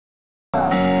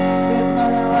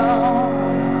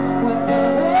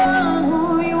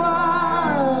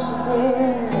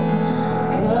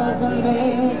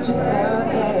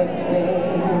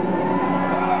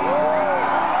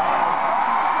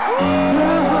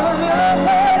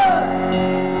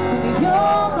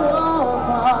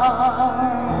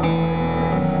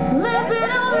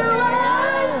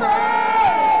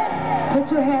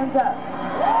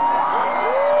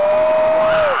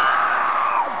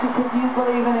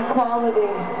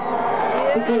equality,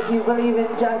 because you believe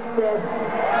in justice,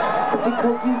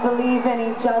 because you believe in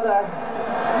each other.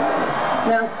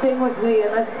 Now sing with me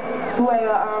and let's sway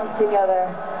our arms together.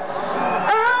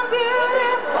 I'm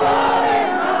beautiful in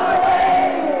my way,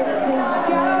 'cause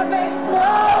God makes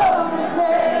no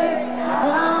mistakes.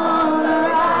 I'm on the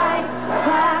right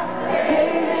track,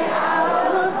 baby, I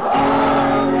was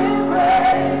born this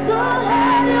way. Don't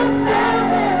have yourself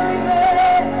in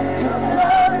regret, just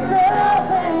love yourself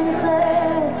and you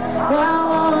said, I'm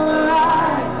on the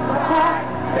right track,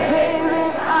 baby,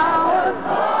 I was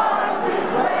born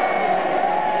this way.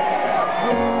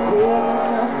 Give me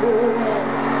some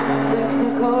fruits,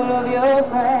 Mexico, love your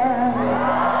friend.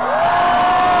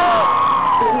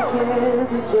 Say kids,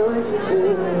 rejoice with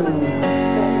you.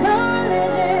 And no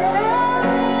religion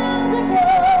ever to go,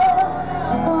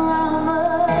 or I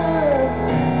must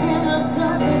give no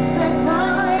self-respect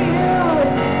for you.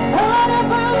 Heart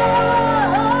of our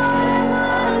love is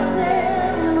not a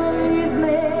sin, believe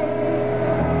me.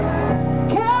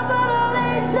 Capital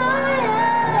H I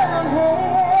am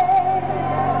hate.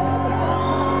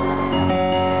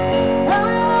 I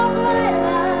love my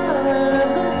life, I love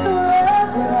this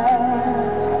world without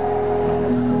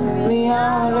me.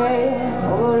 Ole,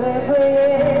 ole,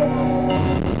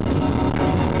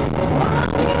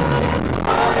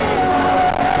 ole.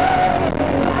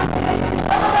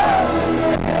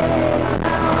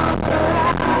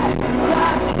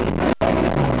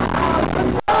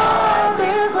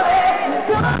 This way,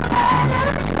 don't let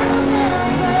us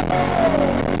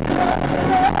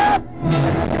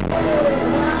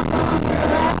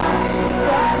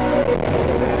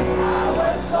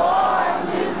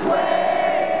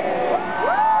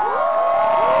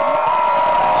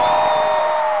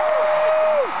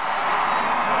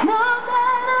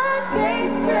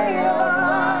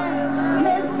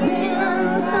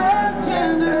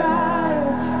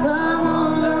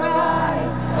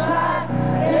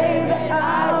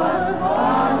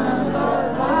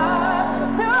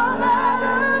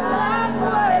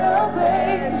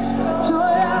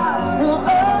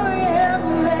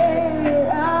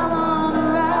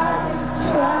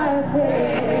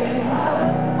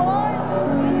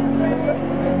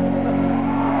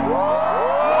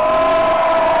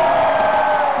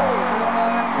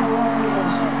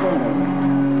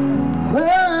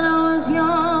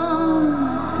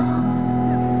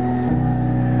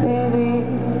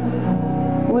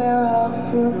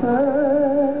super.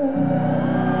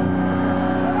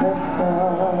 Let's go.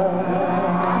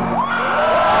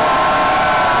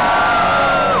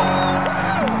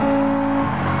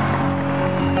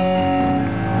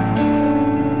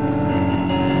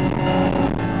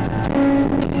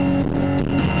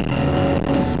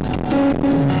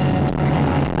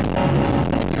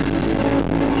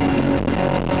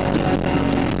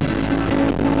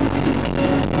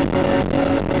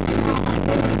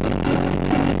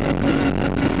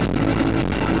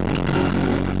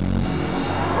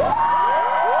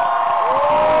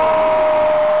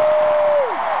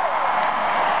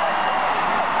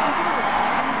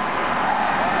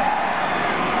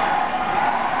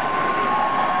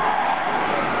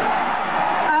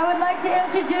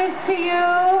 Introduce to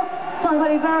you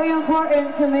somebody very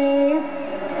important to me.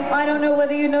 I don't know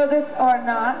whether you know this or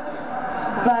not,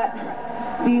 but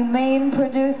the main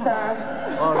producer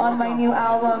on my new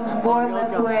album, Born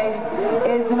This Way,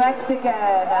 is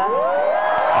Mexican.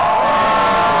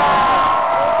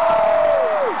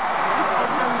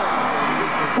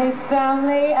 His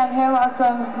family and him are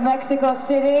from Mexico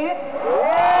City.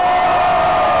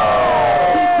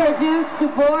 He produced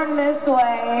Born This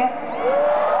Way.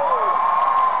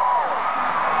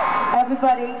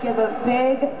 Everybody give a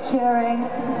big cheering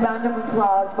round of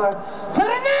applause for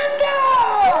Fernando!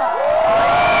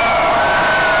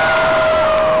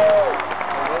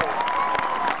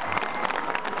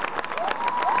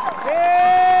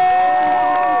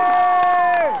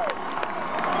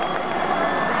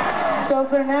 So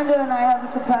Fernando and I have a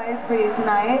surprise for you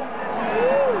tonight.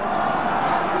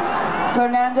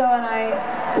 Fernando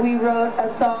and we wrote a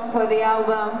song for the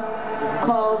album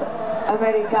called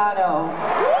Americano.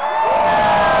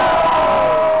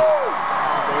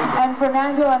 And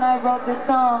Fernando and I wrote this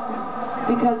song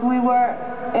because we were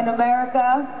in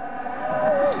America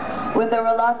when there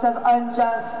were lots of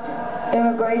unjust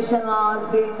immigration laws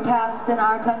being passed in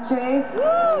our country.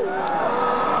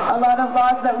 A lot of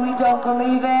laws that we don't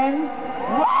believe in.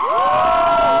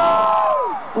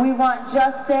 We want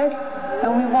justice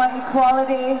and we want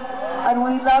equality, and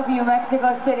we love you,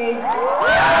 Mexico City.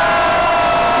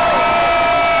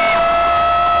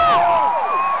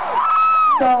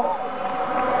 So,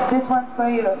 this one's for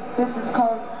you. This is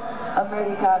called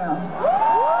Americano.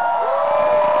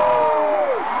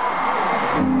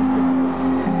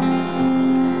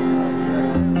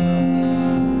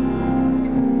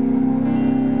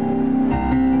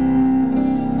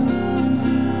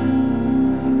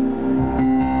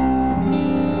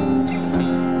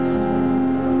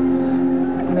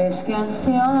 Mis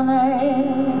canciones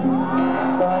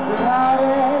son de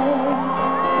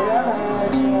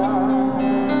revolución.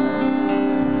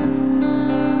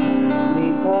 Mi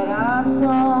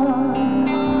corazón,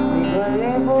 mi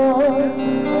relevo,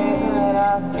 mi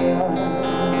generación.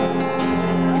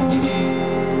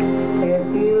 If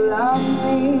you love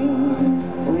me,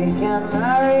 we can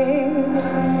marry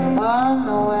on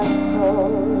the West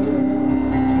Coast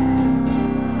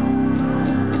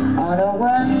on a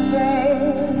Wednesday.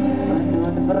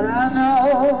 Verano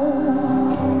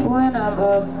o en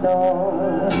agosto.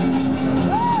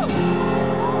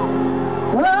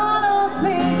 Ranos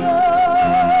figlio,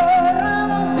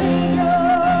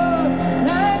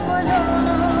 leggo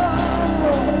giorno.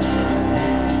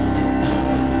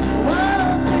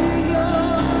 Ranos figlio,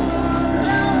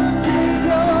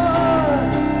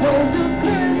 Jesus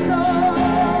Cristo.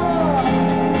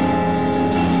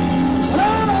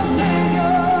 Ranos figlio,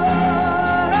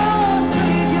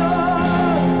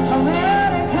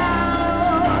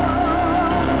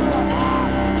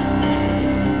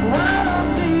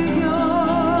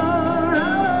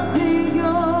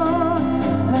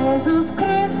 Jesus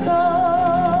Cristo.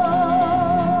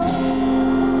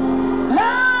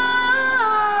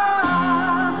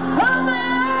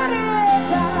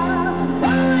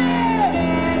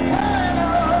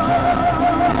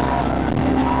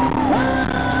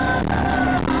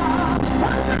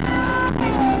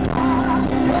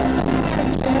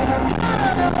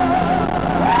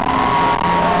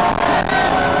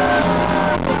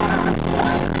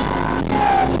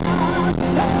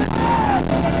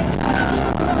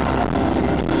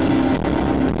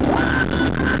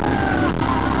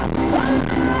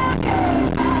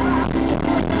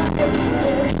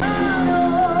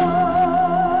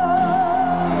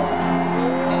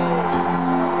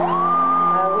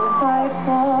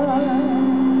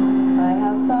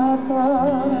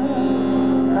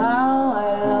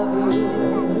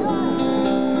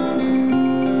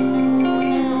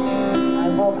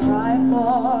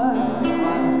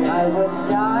 I would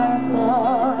die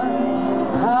for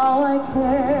how I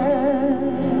care.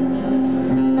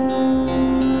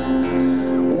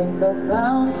 In the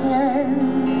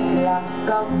mountains, las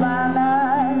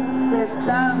campanas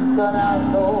están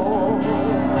sonando.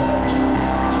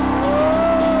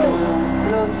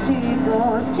 Los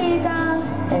chicos, chicas,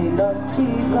 y los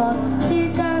chicos,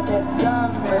 chicas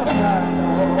están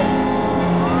rezando.